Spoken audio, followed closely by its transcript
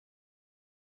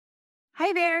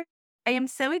Hi there. I am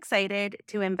so excited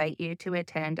to invite you to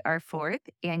attend our fourth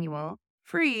annual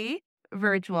free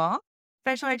virtual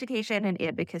special education and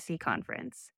advocacy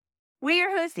conference. We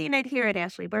are hosting it here at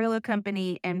Ashley Barlow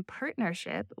Company in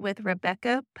partnership with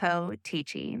Rebecca Poe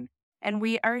Teaching. And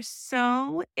we are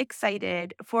so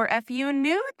excited for a few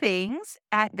new things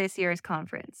at this year's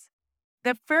conference.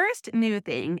 The first new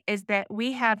thing is that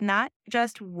we have not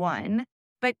just one,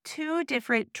 but two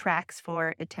different tracks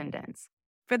for attendance.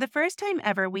 For the first time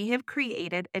ever, we have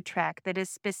created a track that is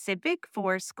specific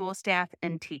for school staff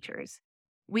and teachers.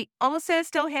 We also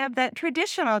still have that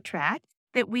traditional track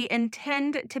that we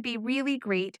intend to be really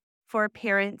great for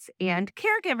parents and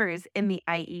caregivers in the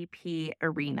IEP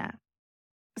arena.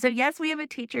 So, yes, we have a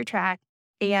teacher track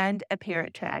and a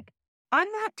parent track. On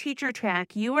that teacher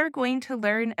track, you are going to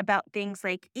learn about things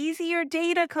like easier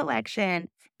data collection,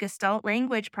 Gestalt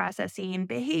language processing,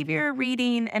 behavior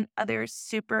reading, and other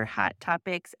super hot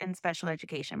topics in special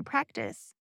education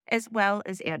practice, as well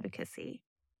as advocacy.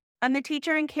 On the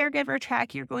teacher and caregiver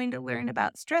track, you're going to learn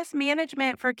about stress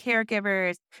management for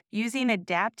caregivers, using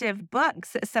adaptive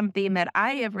books, something that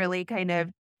I have really kind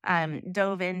of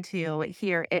dove into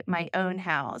here at my own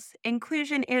house,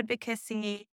 inclusion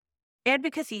advocacy,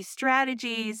 advocacy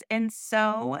strategies, and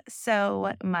so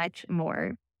much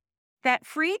more. That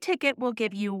free ticket will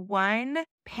give you one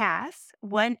pass,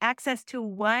 one access to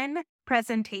one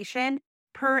presentation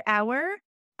per hour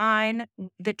on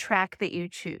the track that you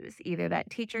choose, either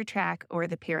that teacher track or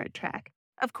the parent track.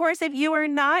 Of course, if you are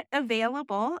not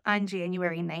available on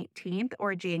January 19th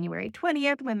or January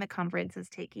 20th when the conference is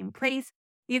taking place,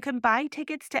 you can buy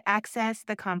tickets to access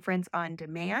the conference on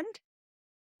demand.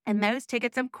 And those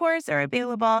tickets, of course, are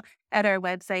available at our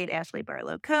website,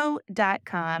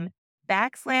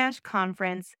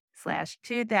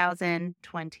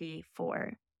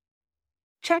 ashleybarlowco.com/conference/2024.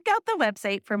 Check out the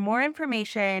website for more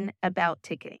information about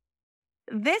ticketing.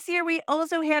 This year, we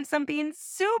also have something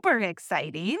super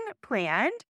exciting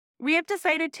planned. We have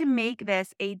decided to make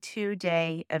this a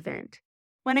 2-day event.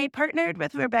 When I partnered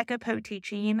with Rebecca Poe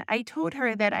Teaching, I told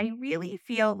her that I really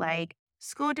feel like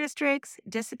school districts,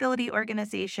 disability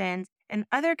organizations, and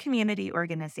other community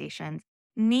organizations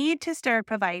need to start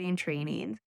providing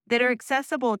trainings that are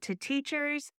accessible to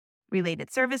teachers,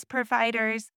 related service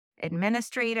providers,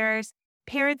 administrators,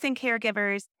 parents and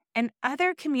caregivers, and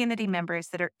other community members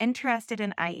that are interested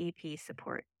in IEP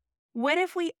support. What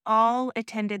if we all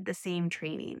attended the same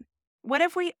training? What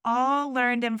if we all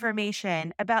learned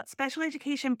information about special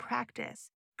education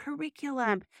practice,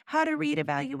 curriculum, how to read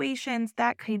evaluations,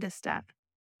 that kind of stuff?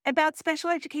 About special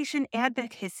education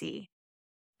advocacy,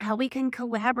 how we can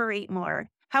collaborate more,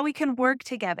 how we can work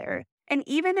together, and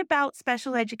even about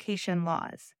special education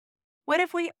laws. What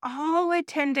if we all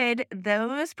attended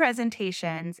those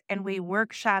presentations and we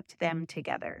workshopped them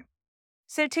together?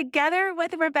 So, together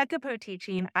with Rebecca Poe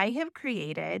Teaching, I have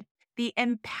created the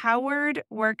Empowered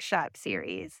Workshop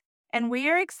Series, and we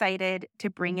are excited to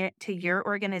bring it to your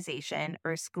organization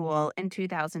or school in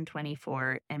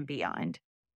 2024 and beyond.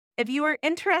 If you are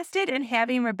interested in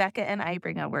having Rebecca and I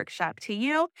bring a workshop to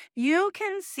you, you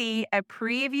can see a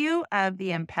preview of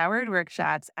the Empowered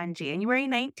Workshops on January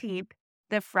 19th,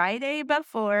 the Friday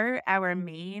before our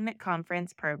main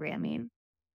conference programming.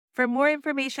 For more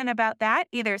information about that,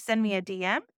 either send me a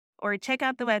DM or check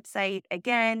out the website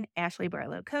again,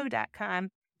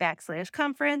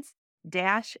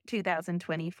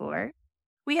 ashleybarlowco.com/conference-2024.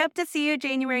 We hope to see you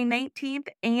January 19th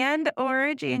and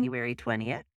or January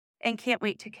 20th and can't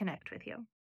wait to connect with you.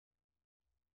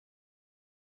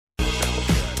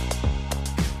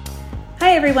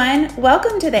 Hi, everyone.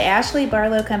 Welcome to the Ashley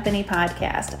Barlow Company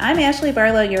podcast. I'm Ashley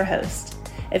Barlow, your host.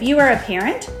 If you are a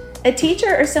parent, a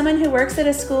teacher, or someone who works at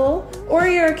a school, or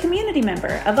you're a community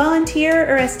member, a volunteer,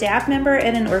 or a staff member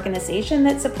at an organization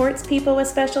that supports people with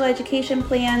special education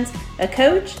plans, a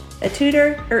coach, a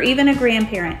tutor, or even a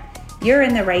grandparent, you're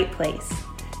in the right place.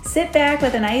 Sit back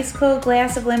with an ice cold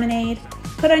glass of lemonade,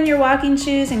 put on your walking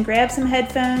shoes and grab some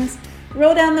headphones,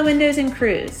 roll down the windows and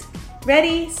cruise.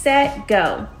 Ready, set,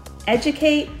 go.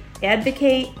 Educate,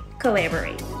 advocate,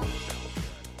 collaborate.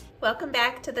 Welcome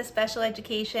back to the Special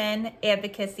Education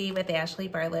Advocacy with Ashley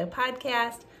Barlow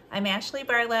podcast. I'm Ashley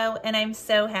Barlow, and I'm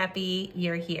so happy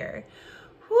you're here.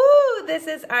 Woo! This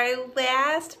is our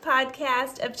last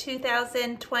podcast of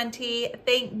 2020.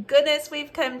 Thank goodness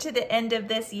we've come to the end of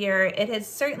this year. It has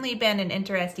certainly been an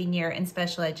interesting year in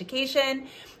special education.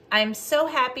 I'm so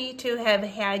happy to have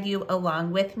had you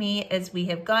along with me as we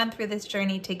have gone through this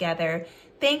journey together.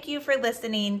 Thank you for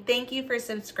listening. Thank you for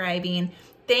subscribing.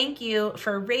 Thank you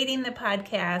for rating the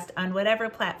podcast on whatever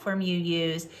platform you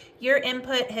use. Your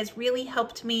input has really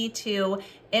helped me to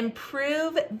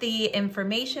improve the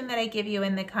information that I give you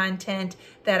and the content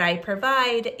that I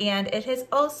provide, and it has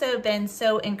also been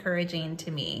so encouraging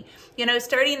to me. You know,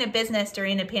 starting a business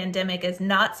during a pandemic is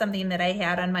not something that I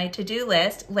had on my to-do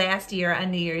list last year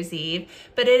on New Year's Eve,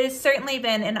 but it has certainly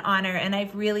been an honor, and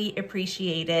I've really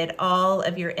appreciated all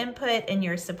of your input and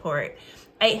your support.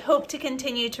 I hope to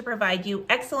continue to provide you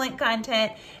excellent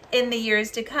content in the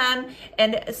years to come,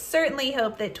 and certainly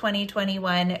hope that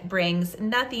 2021 brings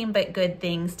nothing but good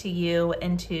things to you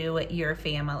and to your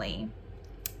family.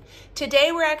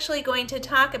 Today, we're actually going to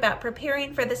talk about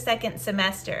preparing for the second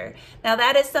semester. Now,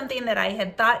 that is something that I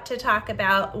had thought to talk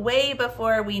about way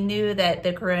before we knew that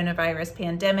the coronavirus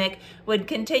pandemic would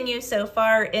continue so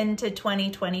far into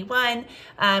 2021,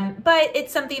 but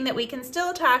it's something that we can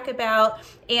still talk about,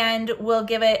 and we'll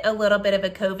give it a little bit of a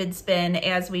COVID spin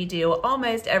as we do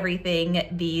almost everything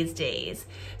these days.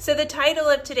 So the title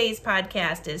of today's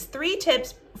podcast is 3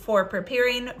 Tips for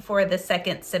Preparing for the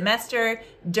Second Semester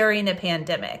During a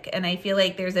Pandemic. And I feel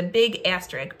like there's a big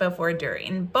asterisk before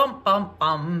during,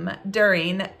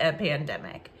 during a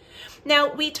pandemic.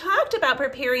 Now, we talked about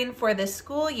preparing for the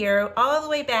school year all the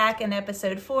way back in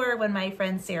episode 4 when my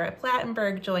friend Sarah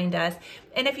Plattenberg joined us.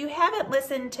 And if you haven't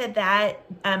listened to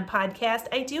that podcast,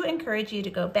 I do encourage you to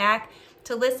go back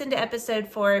to listen to episode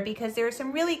 4, because there are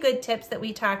some really good tips that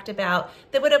we talked about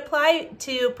that would apply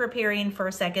to preparing for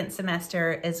second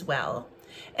semester as well.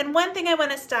 And one thing I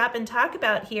want to stop and talk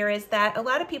about here is that a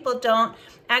lot of people don't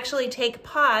actually take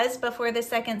pause before the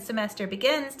second semester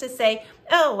begins to say,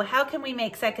 oh, how can we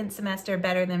make second semester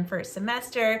better than first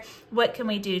semester? What can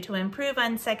we do to improve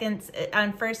on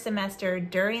first semester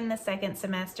during the second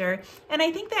semester? And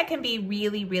I think that can be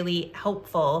really, really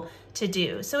helpful to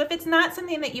do. So if it's not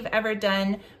something that you've ever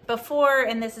done before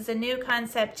and this is a new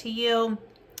concept to you,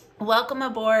 welcome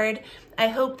aboard. I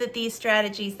hope that these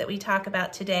strategies that we talk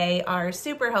about today are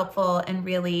super helpful and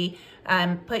really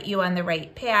put you on the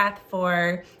right path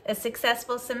for a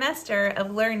successful semester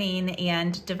of learning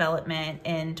and development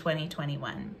in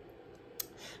 2021.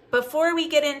 Before we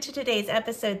get into today's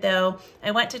episode, though,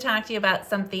 I want to talk to you about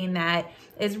something that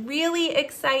is really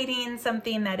exciting,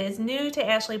 something that is new to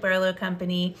Ashley Barlow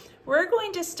Company. We're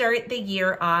going to start the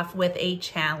year off with a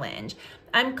challenge.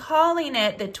 I'm calling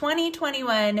it the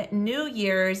 2021 New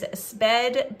Year's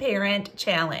SPED Parent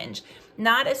Challenge.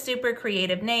 Not a super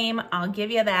creative name, I'll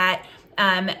give you that.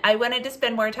 I wanted to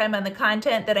spend more time on the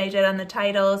content than I did on the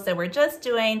title, so we're just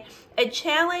doing a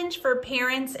challenge for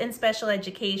parents in special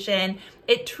education.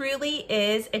 It truly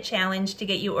is a challenge to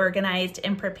get you organized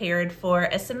and prepared for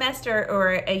a semester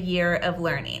or a year of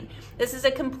learning. This is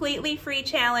a completely free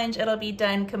challenge. It'll be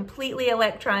done completely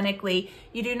electronically.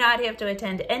 You do not have to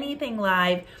attend anything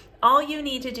live. All you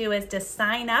need to do is to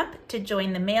sign up to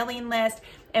join the mailing list.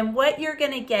 And what you're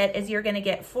going to get is you're going to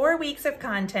get 4 weeks of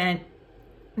content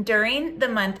during the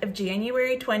month of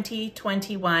January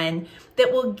 2021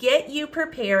 that will get you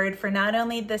prepared for not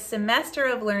only the semester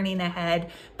of learning ahead,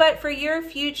 but for your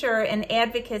future and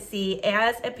advocacy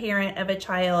as a parent of a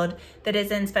child that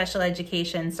is in special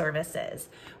education services.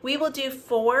 We will do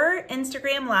 4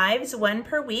 Instagram Lives, 1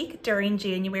 per week during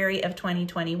January of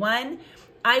 2021.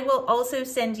 I will also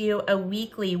send you a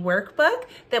weekly workbook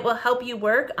that will help you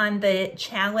work on the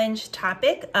challenge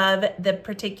topic of the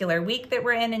particular week that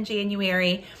we're in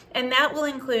January, and that will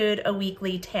include a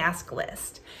weekly task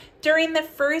list. During the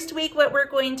first week, what we're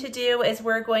going to do is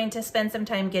we're going to spend some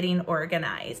time getting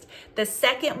organized. The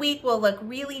second week, we'll look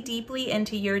really deeply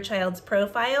into your child's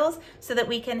profiles so that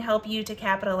we can help you to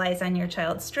capitalize on your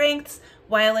child's strengths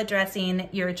while addressing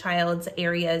your child's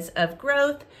areas of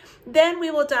growth. Then we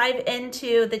will dive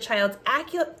into the child's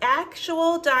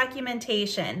actual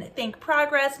documentation. Think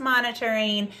progress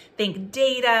monitoring, think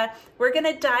data. We're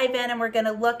going to dive in and we're going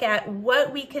to look at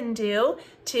what we can do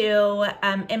to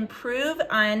improve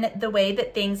on the way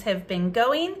that things have been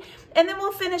going. And then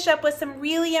we'll finish up with some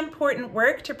really important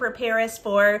work to prepare us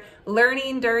for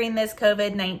learning during this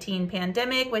COVID-19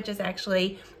 pandemic, which is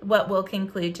actually what we'll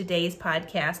conclude today's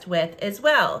podcast with as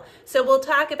well. So we'll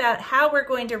talk about how we're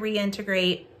going to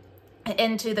reintegrate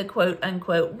into the quote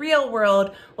unquote real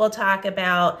world. We'll talk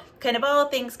about kind of all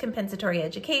things compensatory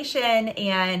education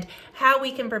and how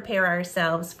we can prepare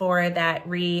ourselves for that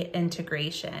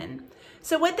reintegration.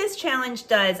 So what this challenge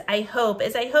does, I hope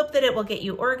that it will get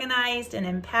you organized and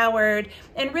empowered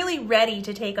and really ready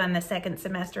to take on the second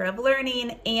semester of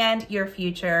learning and your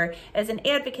future as an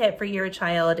advocate for your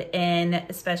child in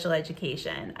special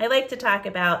education. I like to talk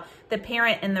about the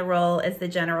parent in the role as the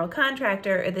general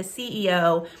contractor or the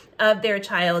CEO of their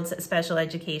child's special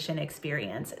education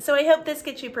experience. So I hope this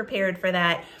gets you prepared for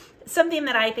that. Something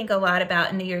that I think a lot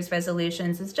about in New Year's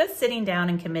resolutions is just sitting down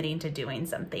and committing to doing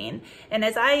something. And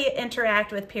as I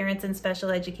interact with parents in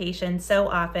special education so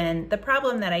often, the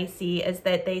problem that I see is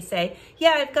that they say,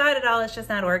 yeah, I've got it all, it's just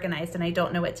not organized and I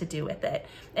don't know what to do with it.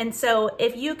 And so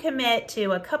if you commit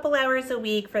to a couple hours a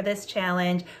week for this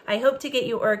challenge, I hope to get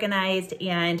you organized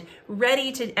and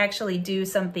ready to actually do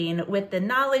something with the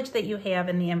knowledge that you have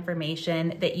and the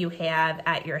information that you have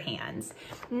at your hands.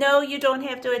 No, you don't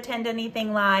have to attend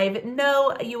anything live.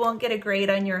 No, you won't get a grade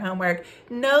on your homework.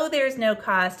 No, there's no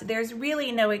cost. There's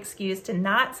really no excuse to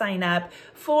not sign up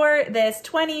for this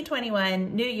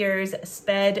 2021 New Year's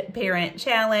SPED Parent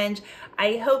Challenge.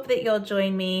 I hope that you'll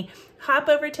join me. Hop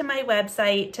over to my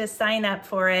website to sign up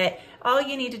for it. All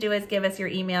you need to do is give us your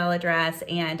email address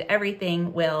and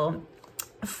everything will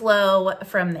flow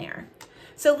from there.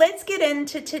 So let's get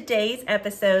into today's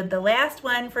episode, the last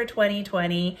one for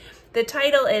 2020. The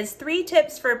title is 3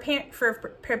 Tips for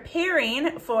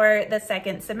Preparing for the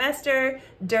Second Semester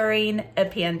During a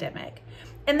Pandemic.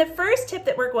 And the first tip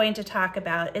that we're going to talk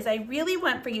about is I really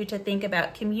want for you to think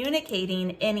about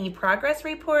communicating any progress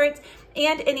reports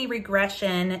and any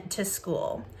regression to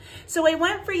school. So I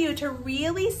want for you to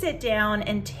really sit down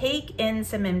and take in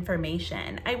some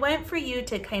information. I want for you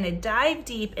to kind of dive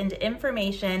deep into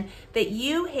information that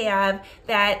you have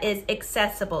that is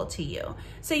accessible to you.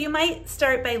 So you might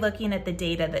start by looking at the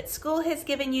data that school has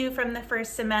given you from the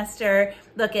first semester,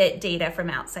 look at data from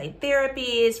outside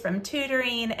therapies, from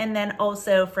tutoring, and then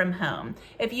also from home.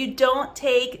 If you don't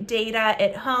take data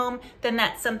at home, then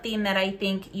that's something that I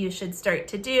think you should start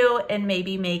to do and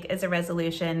maybe make as a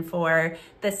resolution for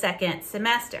the second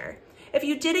semester. If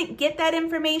you didn't get that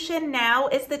information, now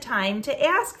is the time to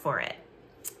ask for it.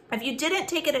 If you didn't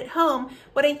take it at home,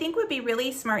 what I think would be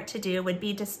really smart to do would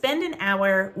be to spend an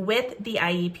hour with the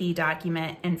IEP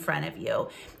document in front of you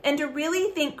and to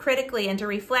really think critically and to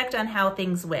reflect on how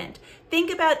things went.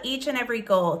 Think about each and every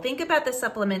goal. Think about the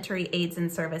supplementary aids and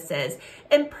services.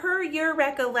 And per your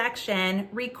recollection,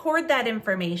 record that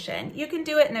information. You can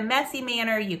do it in a messy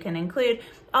manner. You can include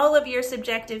all of your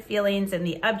subjective feelings and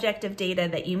the objective data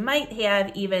that you might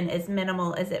have, even as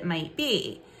minimal as it might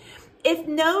be. If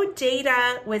no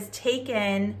data was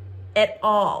taken at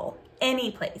all,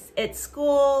 any place, at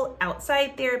school,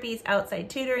 outside therapies, outside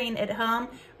tutoring, at home,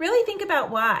 really think about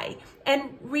why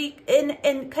and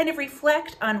kind of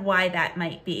reflect on why that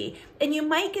might be. And you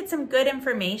might get some good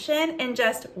information and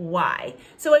just why.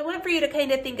 So I want for you to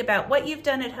kind of think about what you've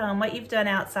done at home, what you've done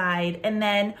outside, and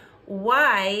then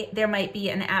why there might be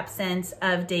an absence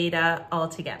of data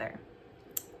altogether.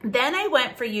 Then I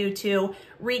want for you to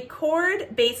record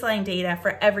baseline data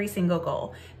for every single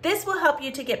goal. This will help you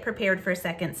to get prepared for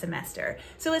second semester.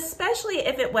 So especially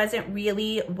if it wasn't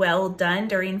really well done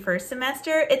during first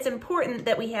semester, it's important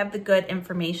that we have the good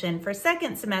information for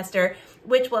second semester,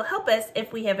 which will help us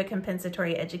if we have a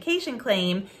compensatory education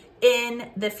claim in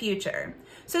the future.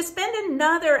 So spend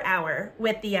another hour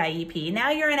with the IEP. Now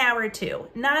you're in hour 2.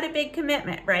 Not a big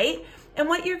commitment, right? And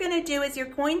what you're going to do is you're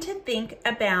going to think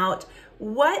about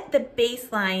what the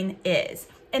baseline is.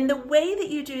 And the way that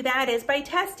you do that is by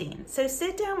testing. So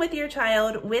sit down with your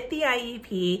child with the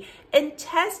IEP and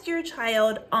test your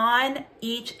child on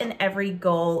each and every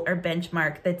goal or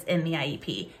benchmark that's in the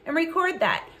IEP and record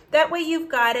that. That way you've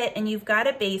got it and you've got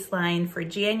a baseline for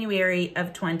January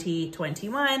of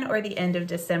 2021 or the end of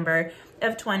December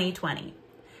of 2020.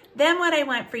 Then what I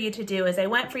want for you to do is I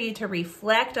want for you to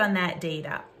reflect on that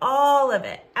data, all of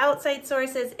it, outside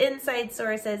sources, inside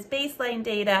sources, baseline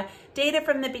data, data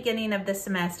from the beginning of the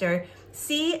semester.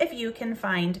 See if you can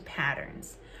find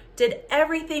patterns. Did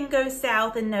everything go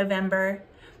south in November?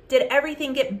 Did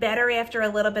everything get better after a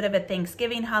little bit of a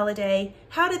Thanksgiving holiday?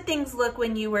 How did things look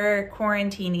when you were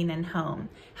quarantining in home?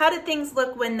 How did things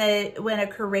look when a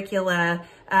curricula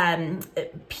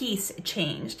piece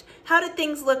changed? How did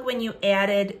things look when you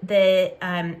added the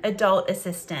adult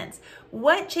assistants?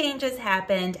 What changes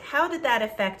happened? How did that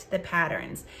affect the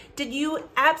patterns? Did you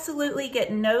absolutely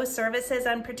get no services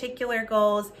on particular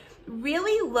goals?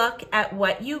 Really look at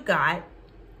what you got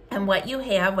and what you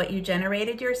have, what you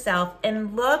generated yourself,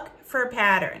 and look for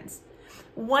patterns.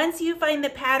 Once you find the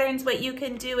patterns, what you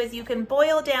can do is you can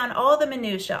boil down all the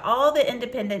minutia, all the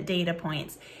independent data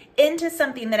points into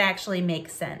something that actually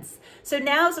makes sense. So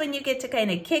now's when you get to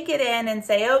kind of kick it in and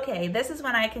say, okay, this is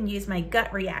when I can use my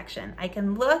gut reaction. I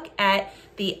can look at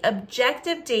the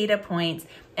objective data points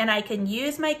and I can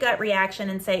use my gut reaction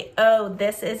and say, oh,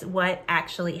 this is what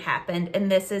actually happened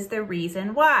and this is the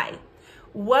reason why.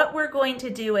 What we're going to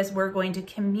do is we're going to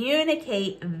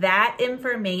communicate that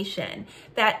information,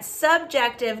 that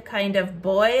subjective kind of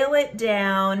boil it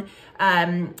down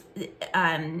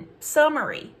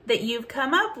summary that you've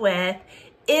come up with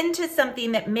into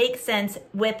something that makes sense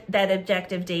with that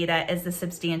objective data as the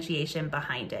substantiation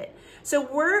behind it. So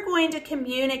we're going to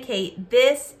communicate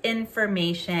this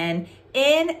information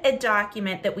in a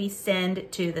document that we send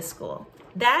to the school.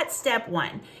 That's step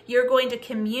one. You're going to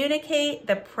communicate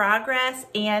the progress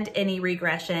and any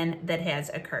regression that has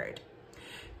occurred.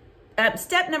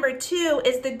 Step number two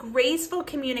is the graceful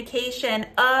communication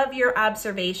of your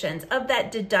observations, of that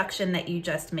deduction that you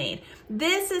just made.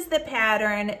 This is the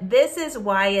pattern. This is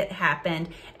why it happened.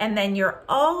 And then you're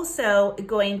also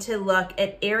going to look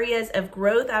at areas of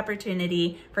growth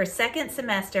opportunity for second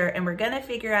semester, and we're going to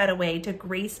figure out a way to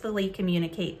gracefully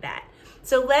communicate that.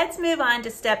 So let's move on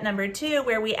to step number two,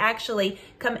 where we actually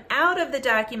come out of the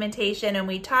documentation and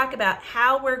we talk about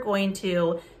how we're going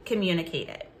to communicate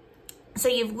it. So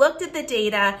you've looked at the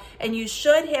data and you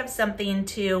should have something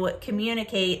to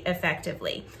communicate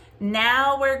effectively.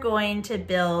 Now we're going to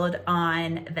build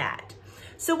on that.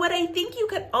 So what I think you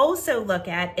could also look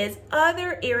at is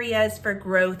other areas for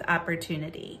growth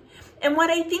opportunity. And what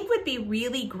I think would be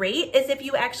really great is if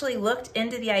you actually looked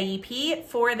into the IEP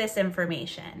for this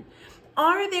information.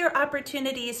 Are there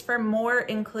opportunities for more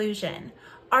inclusion?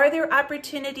 Are there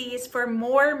opportunities for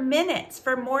more minutes,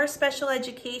 for more special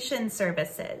education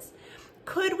services?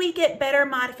 Could we get better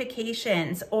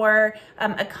modifications or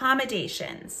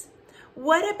accommodations?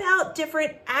 What about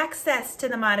different access to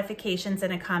the modifications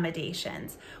and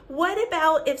accommodations? What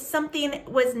about if something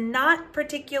was not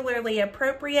particularly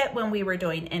appropriate when we were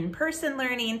doing in-person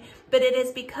learning, but it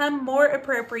has become more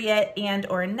appropriate and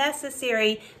or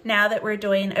necessary now that we're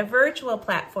doing a virtual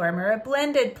platform or a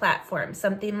blended platform,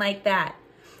 something like that?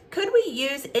 Could we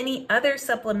use any other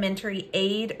supplementary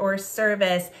aid or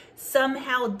service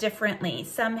somehow differently,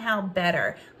 somehow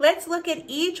better? Let's look at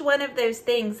each one of those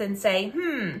things and say,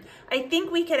 I think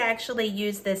we could actually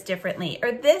use this differently,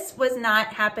 or this was not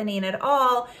happening at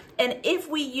all, and if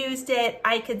we used it,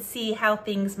 I could see how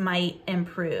things might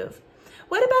improve.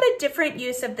 What about a different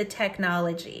use of the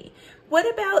technology? What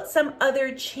about some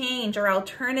other change or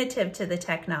alternative to the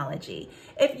technology?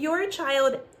 If your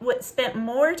child spent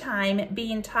more time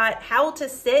being taught how to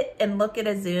sit and look at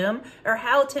a Zoom or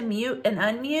how to mute and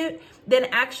unmute than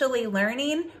actually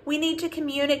learning, we need to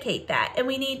communicate that. And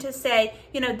we need to say,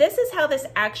 this is how this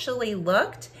actually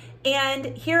looked. And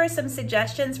here are some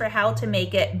suggestions for how to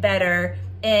make it better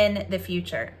in the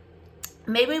future.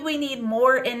 Maybe we need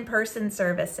more in-person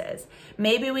services.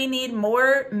 Maybe we need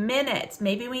more minutes.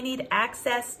 Maybe we need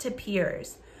access to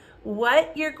peers.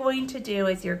 What you're going to do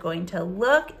is you're going to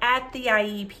look at the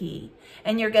IEP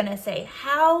and you're going to say,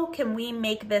 how can we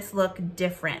make this look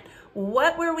different?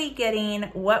 What were we getting?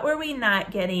 What were we not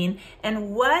getting?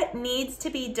 And what needs to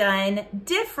be done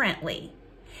differently?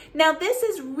 Now, this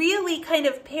is really kind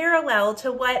of parallel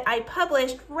to what I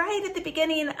published right at the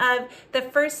beginning of the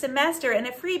first semester in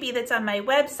a freebie that's on my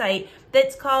website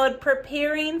that's called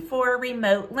Preparing for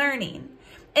Remote Learning.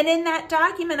 And in that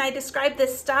document, I described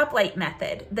this stoplight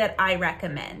method that I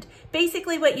recommend.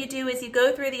 Basically, what you do is you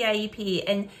go through the IEP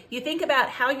and you think about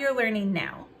how you're learning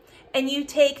now. And you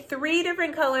take 3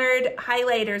 different colored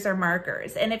highlighters or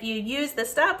markers. And if you use the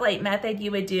stoplight method,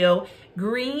 you would do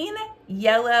green,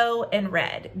 yellow, and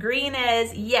red. Green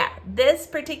is, this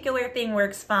particular thing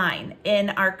works fine in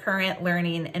our current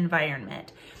learning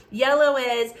environment. Yellow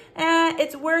is,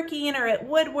 it's working or it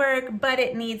would work, but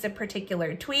it needs a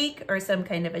particular tweak or some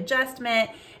kind of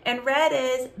adjustment. And red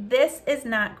is, this is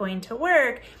not going to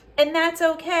work. And that's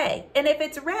okay. And if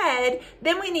it's red,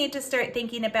 then we need to start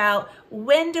thinking about,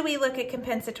 when do we look at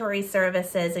compensatory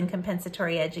services and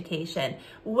compensatory education?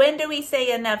 When do we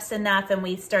say enough's enough and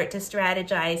we start to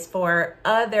strategize for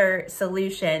other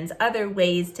solutions, other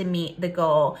ways to meet the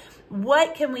goal?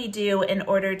 What can we do in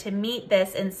order to meet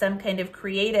this in some kind of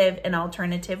creative and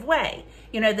alternative way?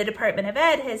 The Department of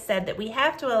Ed has said that we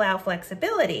have to allow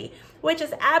flexibility, which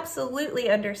is absolutely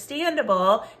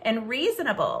understandable and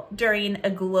reasonable during a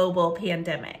global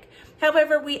pandemic.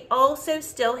 However, we also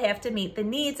still have to meet the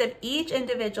needs of each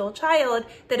individual child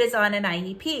that is on an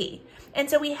IEP. And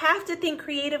so we have to think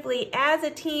creatively as a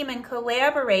team and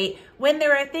collaborate when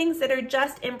there are things that are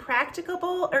just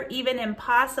impracticable or even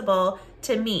impossible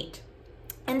to meet.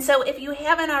 And so if you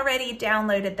haven't already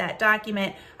downloaded that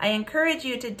document, I encourage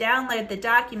you to download the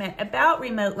document about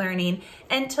remote learning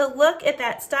and to look at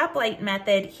that stoplight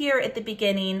method here at the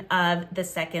beginning of the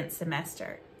second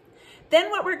semester. Then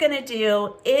what we're going to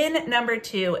do in number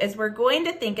 2 is we're going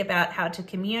to think about how to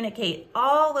communicate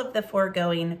all of the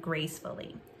foregoing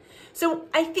gracefully. So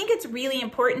I think it's really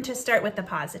important to start with the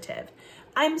positive.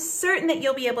 I'm certain that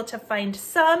you'll be able to find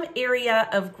some area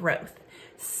of growth,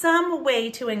 some way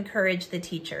to encourage the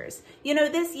teachers. You know,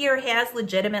 this year has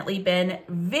legitimately been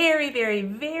very, very,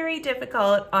 very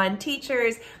difficult on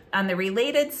teachers, on the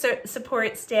related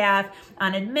support staff,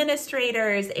 on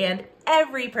administrators, and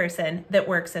every person that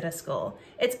works at a school.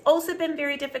 It's also been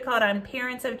very difficult on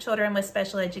parents of children with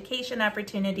special education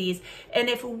opportunities. And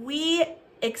if we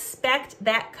expect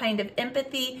that kind of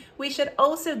empathy, we should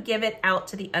also give it out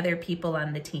to the other people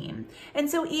on the team.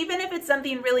 And so even if it's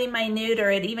something really minute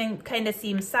or it even kind of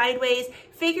seems sideways,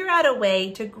 figure out a way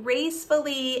to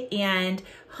gracefully and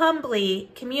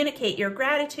humbly communicate your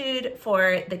gratitude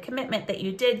for the commitment that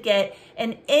you did get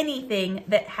and anything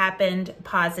that happened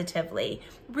positively.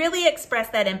 Really express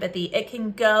that empathy. It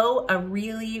can go a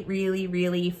really, really,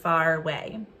 really far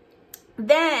way.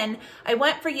 Then I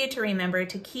want for you to remember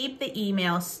to keep the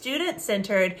email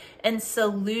student-centered and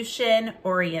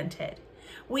solution-oriented.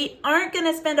 We aren't going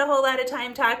to spend a whole lot of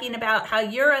time talking about how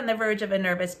you're on the verge of a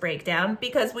nervous breakdown,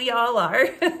 because we all are.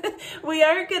 We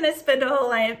aren't going to spend a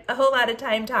whole lot of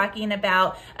time talking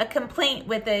about a complaint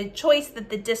with a choice that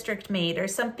the district made or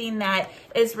something that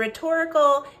is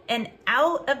rhetorical and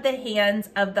out of the hands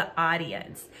of the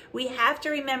audience. We have to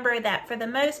remember that for the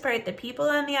most part, the people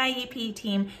on the IEP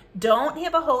team don't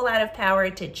have a whole lot of power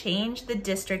to change the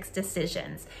district's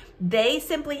decisions. They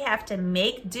simply have to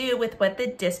make do with what the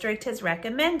district has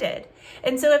recommended.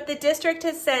 And so if the district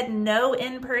has said no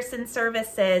in-person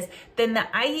services, then the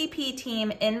IEP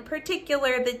team, in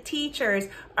particular the teachers,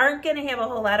 aren't going to have a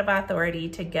whole lot of authority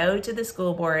to go to the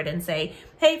school board and say,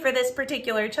 hey, for this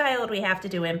particular child, we have to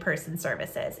do in-person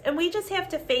services. And we just have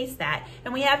to face that,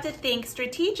 and we have to think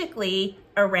strategically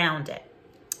around it.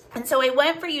 And so I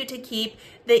want for you to keep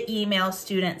the email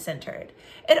student-centered.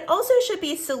 It also should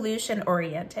be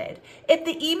solution-oriented. If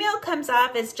the email comes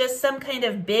off as just some kind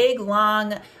of big,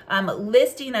 long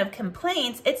listing of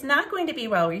complaints, it's not going to be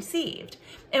well received.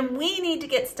 And we need to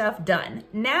get stuff done.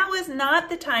 Now is not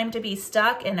the time to be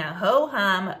stuck in a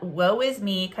ho-hum, woe is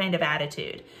me kind of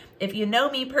attitude. If you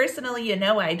know me personally, you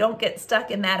know I don't get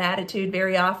stuck in that attitude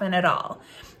very often at all.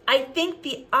 I think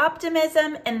the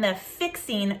optimism and the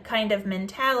fixing kind of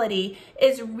mentality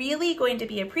is really going to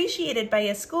be appreciated by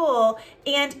a school,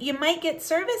 and you might get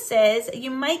services, you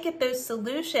might get those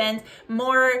solutions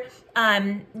more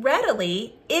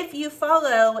readily if you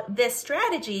follow this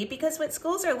strategy, because what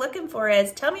schools are looking for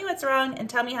is tell me what's wrong and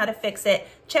tell me how to fix it.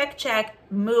 Check, check,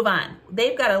 move on.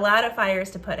 They've got a lot of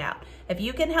fires to put out. If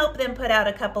you can help them put out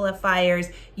a couple of fires,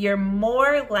 you're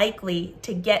more likely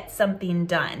to get something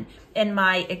done, in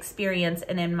my experience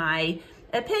and in my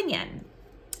opinion.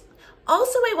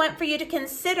 Also, I want for you to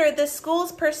consider the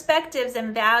school's perspectives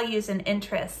and values and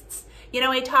interests. You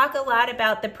know, I talk a lot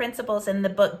about the principles in the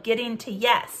book, Getting to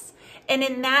Yes. And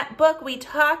in that book, we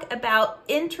talk about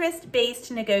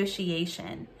interest-based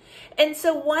negotiation. And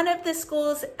so one of the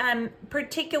school's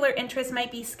particular interests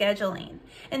might be scheduling.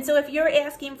 And so if you're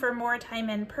asking for more time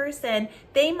in person,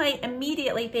 they might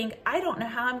immediately think, I don't know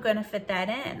how I'm going to fit that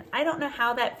in. I don't know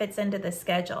how that fits into the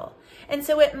schedule. And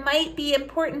so it might be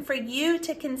important for you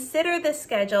to consider the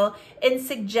schedule in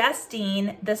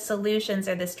suggesting the solutions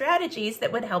or the strategies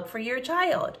that would help for your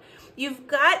child. You've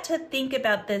got to think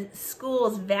about the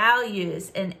school's values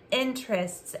and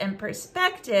interests and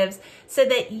perspectives so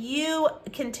that you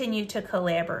continue to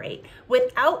collaborate.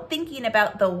 Without thinking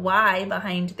about the why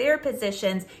behind their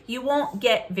positions, you won't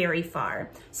get very far.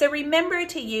 So remember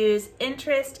to use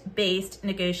interest-based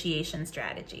negotiation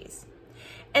strategies.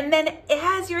 And then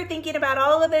as you're thinking about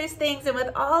all of those things, and with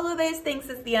all of those things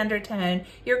as the undertone,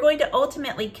 you're going to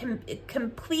ultimately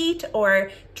complete or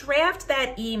draft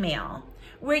that email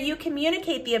where you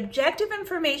communicate the objective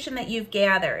information that you've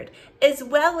gathered, as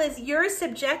well as your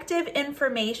subjective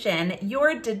information,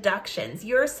 your deductions,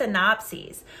 your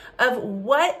synopses of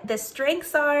what the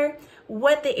strengths are,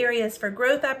 what the areas for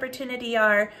growth opportunity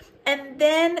are, and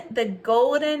then the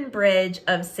golden bridge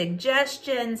of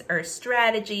suggestions or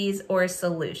strategies or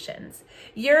solutions.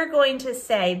 You're going to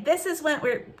say, this is what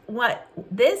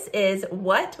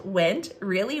went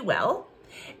really well.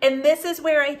 And this is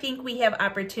where I think we have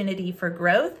opportunity for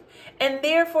growth. And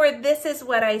therefore, this is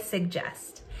what I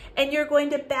suggest. And you're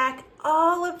going to back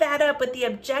all of that up with the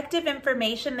objective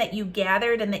information that you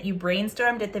gathered and that you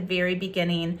brainstormed at the very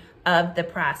beginning of the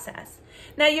process.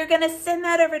 Now you're going to send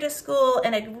that over to school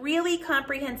in a really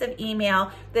comprehensive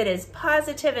email that is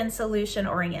positive and solution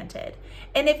oriented.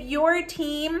 And if your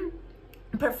team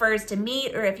prefers to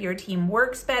meet, or if your team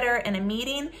works better in a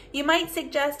meeting, you might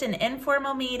suggest an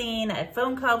informal meeting, a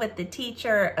phone call with the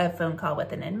teacher, a phone call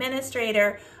with an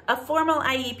administrator, a formal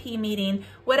IEP meeting,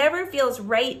 whatever feels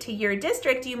right to your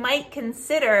district. You might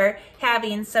consider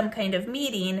having some kind of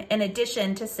meeting in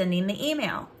addition to sending the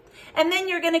email. And then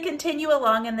you're going to continue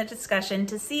along in the discussion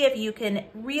to see if you can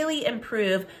really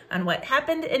improve on what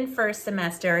happened in first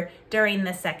semester during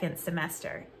the second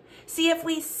semester. See, if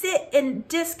we sit in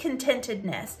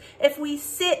discontentedness, if we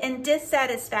sit in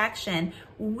dissatisfaction,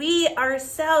 we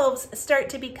ourselves start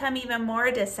to become even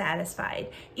more dissatisfied,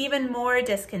 even more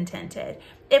discontented.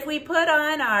 If we put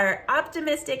on our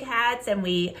optimistic hats and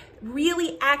we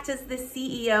really act as the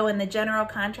CEO and the general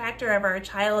contractor of our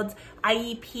child's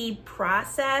IEP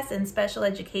process and special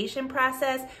education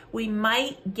process, we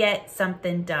might get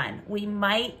something done. We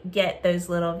might get those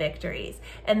little victories.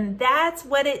 And that's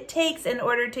what it takes in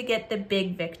order to get the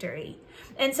big victory.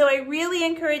 And so I really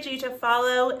encourage you to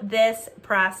follow this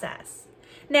process.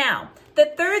 Now,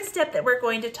 the third step that we're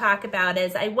going to talk about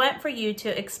is I want for you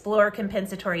to explore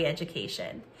compensatory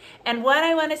education. And what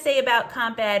I want to say about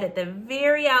Comp Ed at the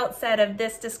very outset of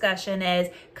this discussion is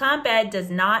Comp Ed does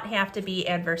not have to be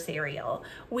adversarial.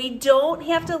 We don't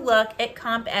have to look at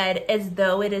Comp Ed as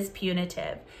though it is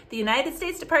punitive. The United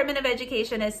States Department of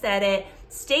Education has said it.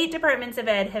 State departments of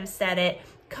ed have said it.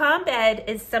 Comp Ed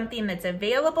is something that's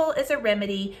available as a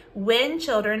remedy when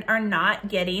children are not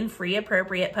getting free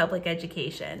appropriate public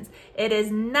educations. It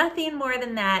is nothing more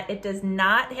than that. It does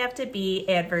not have to be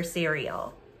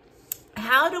adversarial.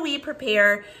 How do we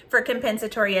prepare for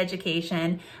compensatory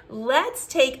education? Let's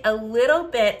take a little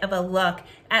bit of a look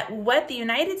at what the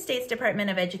United States Department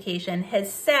of Education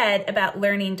has said about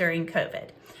learning during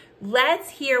COVID. Let's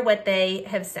hear what they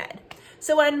have said.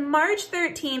 So on March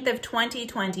 13th of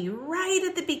 2020, right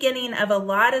at the beginning of a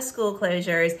lot of school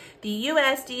closures, the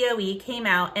US DOE came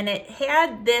out and it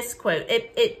had this quote.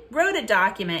 It wrote a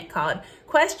document called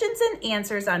Questions and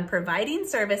Answers on Providing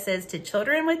Services to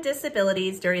Children with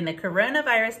Disabilities During the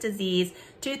Coronavirus Disease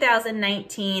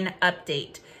 2019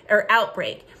 Update or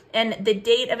Outbreak. And the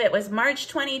date of it was March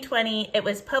 2020. It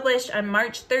was published on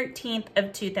March 13th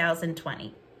of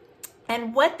 2020.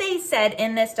 And what they said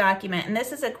in this document, and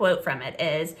this is a quote from it,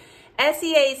 is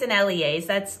SEAs and LEAs,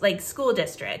 that's like school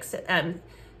districts, and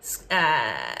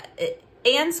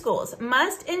schools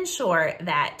must ensure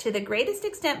that to the greatest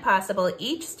extent possible,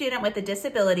 each student with a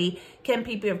disability can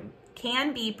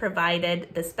be provided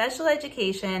the special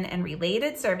education and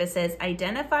related services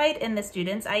identified in the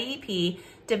student's IEP,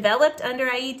 developed under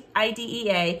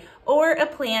IDEA, or a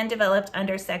plan developed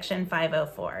under Section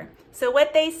 504. So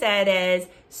what they said is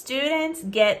students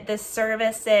get the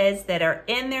services that are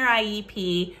in their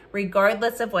IEP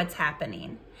regardless of what's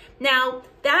happening. Now,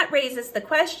 that raises the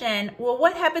question, well,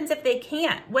 what happens if they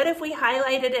can't? What if we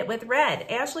highlighted it with red?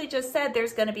 Ashley just said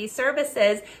there's going to be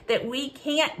services that we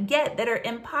can't get that are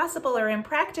impossible or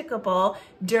impracticable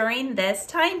during this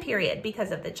time period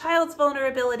because of the child's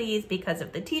vulnerabilities, because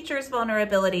of the teacher's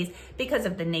vulnerabilities, because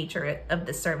of the nature of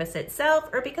the service itself,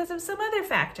 or because of some other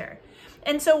factor.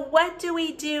 And so what do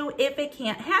we do if it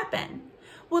can't happen?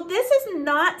 Well, this is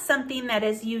not something that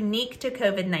is unique to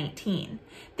COVID-19.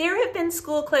 There have been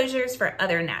school closures for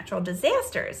other natural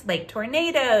disasters like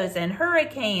tornadoes and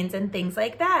hurricanes and things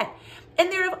like that.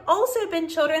 And there have also been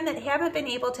children that haven't been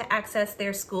able to access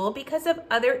their school because of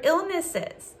other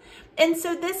illnesses. And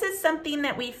so this is something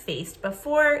that we faced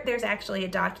before. There's actually a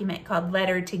document called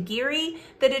Letter to Geary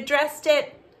that addressed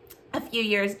it a few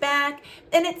years back,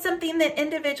 and it's something that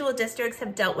individual districts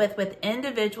have dealt with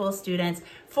individual students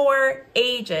for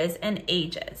ages and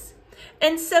ages.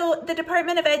 And so the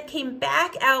Department of Ed came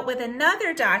back out with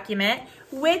another document,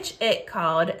 which it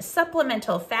called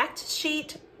Supplemental Fact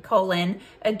Sheet,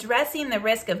 addressing the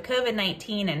risk of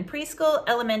COVID-19 in preschool,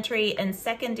 elementary, and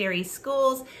secondary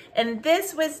schools. And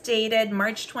this was dated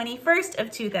March 21st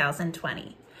of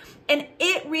 2020. And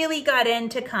it really got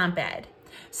into Comp Ed.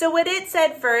 So what it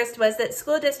said first was that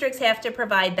school districts have to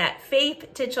provide that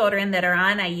FAPE to children that are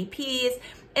on IEPs,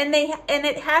 and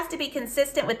it has to be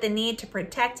consistent with the need to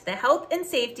protect the health and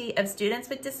safety of students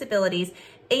with disabilities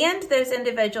and those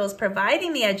individuals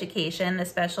providing the education, the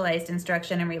specialized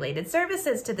instruction, and related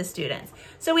services to the students.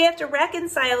 So we have to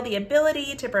reconcile the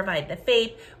ability to provide the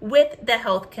FAPE with the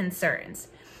health concerns.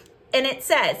 And it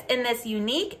says, in this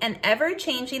unique and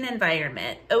ever-changing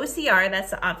environment, OCR,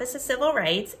 that's the Office of Civil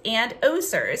Rights, and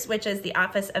OSERS, which is the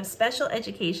Office of Special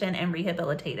Education and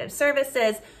Rehabilitative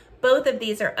Services, both of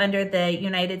these are under the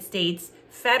United States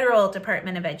federal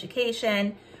Department of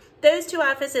Education. Those two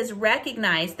offices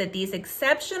recognize that these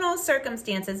exceptional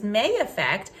circumstances may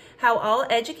affect how all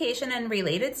education and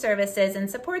related services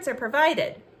and supports are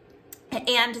provided.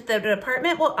 And the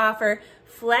department will offer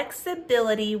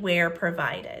flexibility where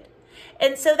provided.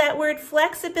 And so that word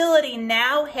flexibility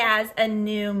now has a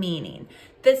new meaning.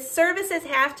 The services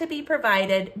have to be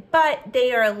provided, but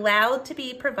they are allowed to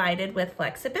be provided with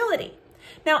flexibility.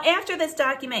 Now, after this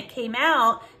document came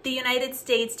out, the United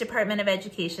States Department of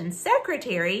Education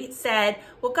Secretary said,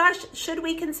 well, gosh, should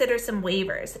we consider some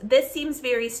waivers? This seems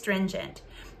very stringent.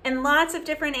 And lots of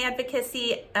different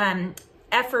advocacy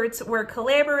efforts were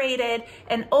collaborated,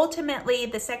 and ultimately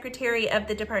the Secretary of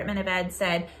the Department of Ed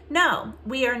said, no,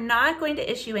 we are not going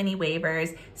to issue any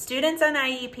waivers. Students on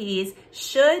IEPs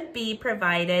should be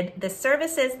provided the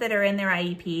services that are in their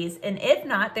IEPs, and if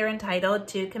not, they're entitled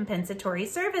to compensatory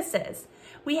services.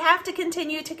 We have to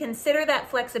continue to consider that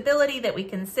flexibility that we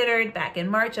considered back in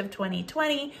March of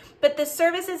 2020, but the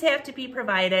services have to be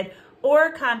provided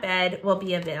or Comp Ed will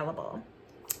be available.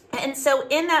 And so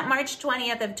in that March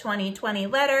 20th of 2020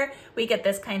 letter, we get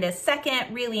this kind of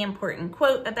second really important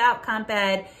quote about Comp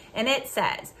Ed, and it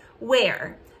says,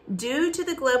 where, due to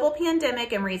the global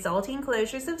pandemic and resulting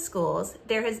closures of schools,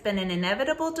 there has been an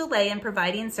inevitable delay in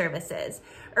providing services,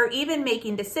 or even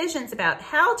making decisions about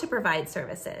how to provide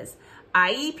services,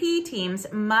 IEP teams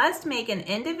must make an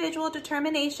individual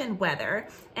determination whether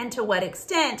and to what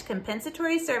extent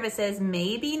compensatory services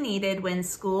may be needed when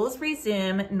schools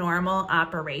resume normal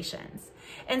operations.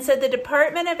 And so the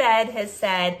Department of Ed has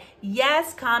said,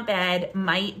 yes, Comp Ed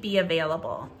might be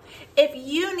available. If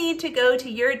you need to go to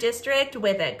your district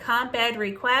with a Comp Ed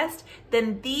request,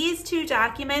 then these two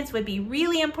documents would be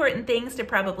really important things to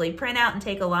probably print out and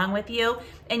take along with you.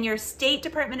 And your state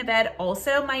Department of Ed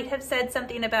also might have said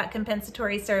something about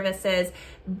compensatory services.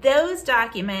 Those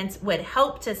documents would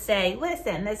help to say,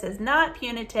 listen, this is not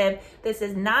punitive. This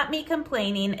is not me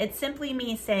complaining. It's simply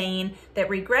me saying that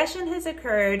regression has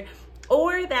occurred,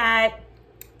 or that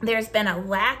there's been a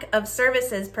lack of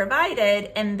services provided,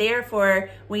 and therefore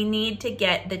we need to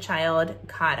get the child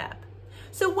caught up.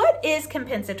 So what is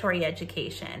compensatory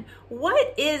education?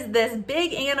 What is this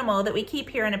big animal that we keep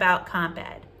hearing about, Comp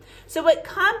Ed? So what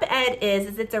Comp Ed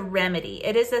is it's a remedy.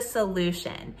 It is a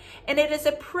solution. And it is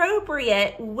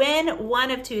appropriate when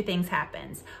one of two things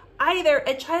happens. Either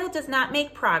a child does not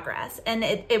make progress, and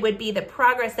it would be the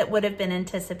progress that would have been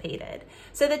anticipated.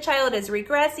 So the child is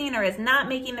regressing or is not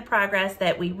making the progress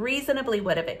that we reasonably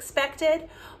would have expected,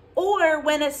 or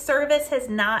when a service has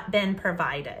not been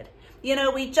provided. You know,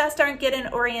 we just aren't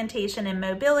getting orientation and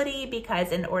mobility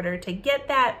because in order to get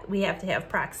that, we have to have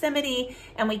proximity,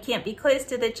 and we can't be close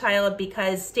to the child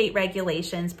because state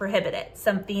regulations prohibit it,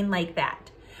 something like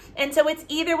that. And so it's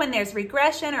either when there's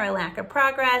regression or a lack of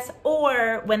progress,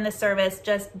 or when the service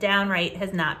just downright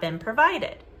has not been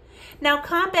provided. Now,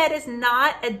 Comp Ed is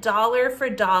not a dollar for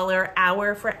dollar,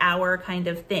 hour for hour kind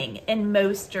of thing in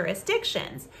most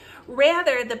jurisdictions.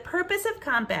 Rather, the purpose of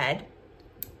Comp Ed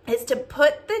is to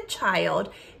put the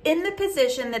child in the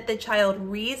position that the child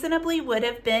reasonably would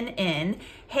have been in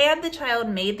had the child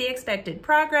made the expected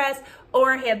progress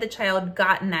or had the child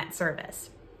gotten that service.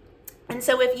 And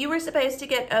so if you were supposed to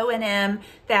get O&M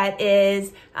that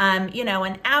is,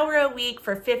 an hour a week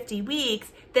for 50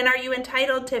 weeks, then are you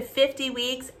entitled to 50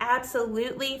 weeks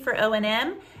absolutely for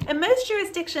O&M? And most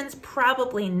jurisdictions,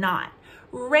 probably not.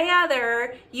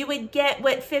 Rather, you would get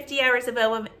what 50 hours of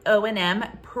O&M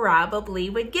probably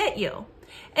would get you.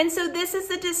 And so this is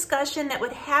a discussion that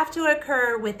would have to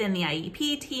occur within the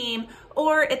IEP team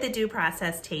or at the due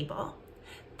process table.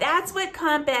 That's what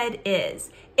Comp Ed is.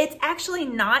 It's actually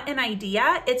not an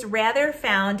idea. It's rather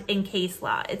found in case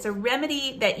law. It's a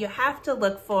remedy that you have to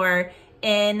look for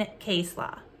in case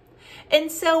law.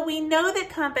 And so we know that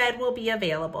Comp Ed will be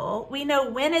available. We know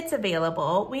when it's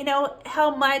available. We know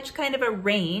how much kind of a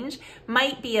range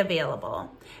might be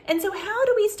available. And so how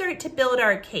do we start to build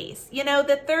our case? You know,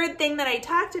 the third thing that I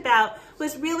talked about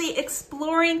was really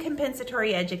exploring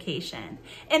compensatory education.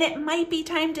 And it might be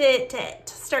time to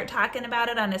start talking about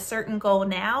it on a certain goal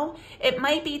now. It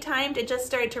might be time to just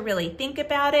start to really think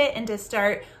about it and to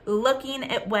start looking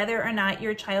at whether or not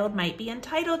your child might be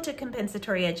entitled to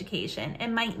compensatory education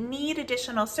and might need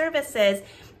additional services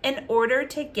in order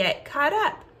to get caught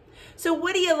up. So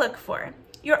what do you look for?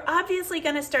 You're obviously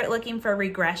going to start looking for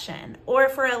regression or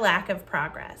for a lack of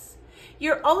progress.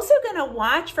 You're also going to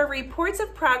watch for reports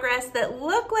of progress that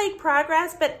look like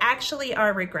progress but actually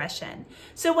are regression.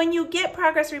 So when you get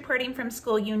progress reporting from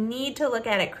school, you need to look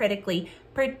at it critically,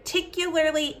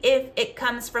 particularly if it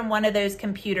comes from one of those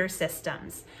computer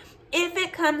systems. If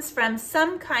it comes from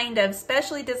some kind of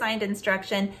specially designed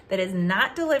instruction that is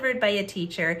not delivered by a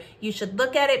teacher, you should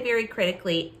look at it very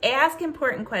critically, ask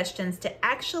important questions to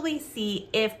actually see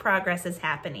if progress is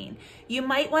happening. You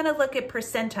might want to look at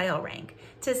percentile rank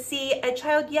to see a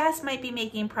child, yes, might be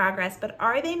making progress, but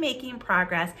are they making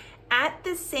progress at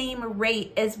the same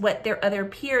rate as what their other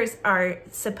peers are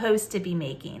supposed to be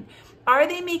making? Are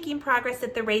they making progress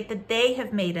at the rate that they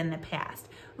have made in the past?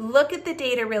 Look at the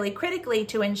data really critically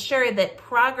to ensure that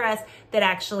progress that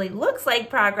actually looks like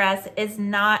progress is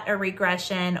not a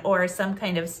regression or some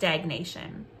kind of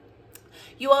stagnation.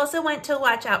 You also want to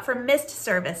watch out for missed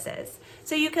services.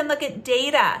 So you can look at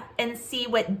data and see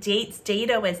what dates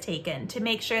data was taken to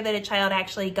make sure that a child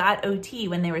actually got OT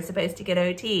when they were supposed to get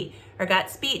OT, or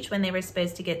got speech when they were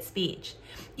supposed to get speech.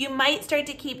 You might start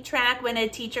to keep track when a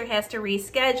teacher has to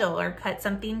reschedule or cut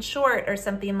something short or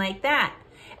something like that.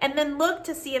 And then look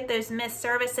to see if those missed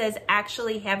services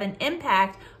actually have an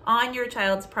impact on your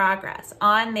child's progress,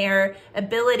 on their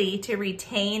ability to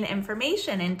retain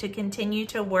information and to continue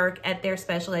to work at their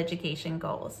special education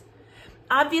goals.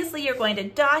 Obviously, you're going to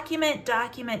document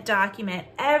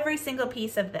every single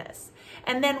piece of this.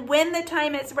 And then when the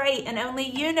time is right, and only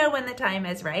you know when the time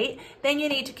is right, then you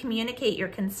need to communicate your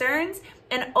concerns.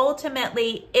 And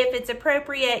ultimately, if it's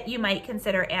appropriate, you might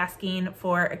consider asking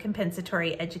for a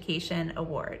compensatory education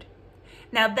award.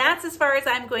 Now, that's as far as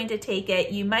I'm going to take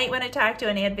it. You might want to talk to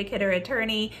an advocate or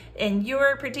attorney in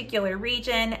your particular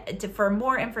region for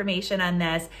more information on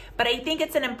this. But I think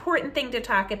it's an important thing to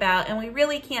talk about, and we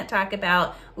really can't talk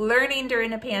about learning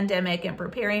during a pandemic and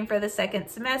preparing for the second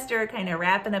semester, kind of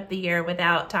wrapping up the year,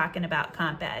 without talking about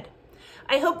Comp Ed.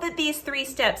 I hope that these 3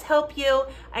 steps help you.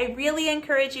 I really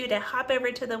encourage you to hop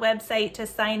over to the website to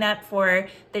sign up for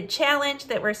the challenge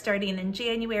that we're starting in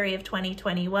January of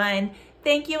 2021.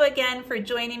 Thank you again for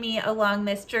joining me along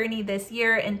this journey this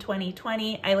year in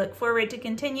 2020. I look forward to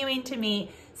continuing to meet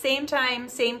same time,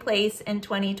 same place in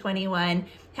 2021.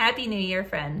 Happy New Year,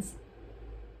 friends.